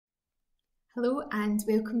Hello and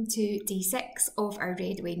welcome to day 6 of our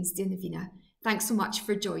Red Wednesday Novena. Thanks so much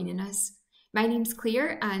for joining us. My name's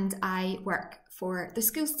Claire and I work for the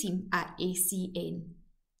schools team at ACN.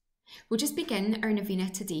 We'll just begin our Novena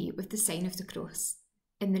today with the sign of the cross.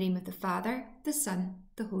 In the name of the Father, the Son,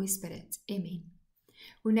 the Holy Spirit. Amen.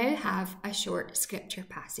 We'll now have a short scripture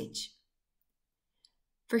passage.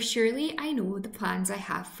 For surely I know the plans I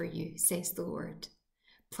have for you, says the Lord.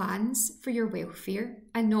 Plans for your welfare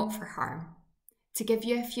and not for harm, to give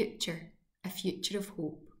you a future of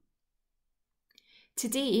hope.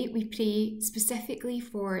 Today we pray specifically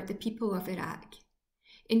for the people of Iraq.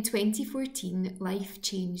 In 2014, life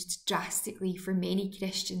changed drastically for many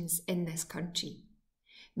Christians in this country.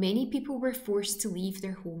 Many people were forced to leave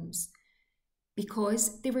their homes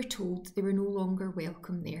because they were told they were no longer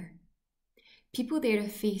welcome there. People there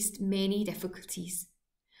have faced many difficulties,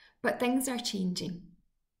 but things are changing.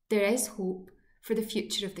 There is hope for the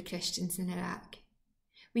future of the Christians in Iraq.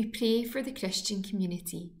 We pray for the Christian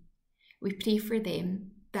community. We pray for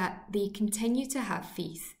them that they continue to have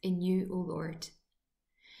faith in you, O Lord.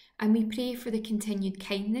 And we pray for the continued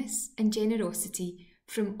kindness and generosity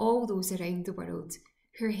from all those around the world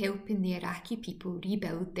who are helping the Iraqi people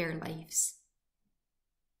rebuild their lives.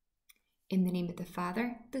 In the name of the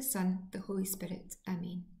Father, the Son, the Holy Spirit.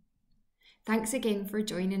 Amen. Thanks again for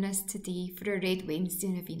joining us today for our Red Wednesday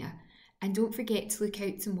Novena, and don't forget to look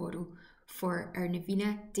out tomorrow for our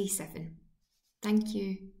Novena Day 7. Thank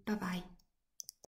you. Bye-bye.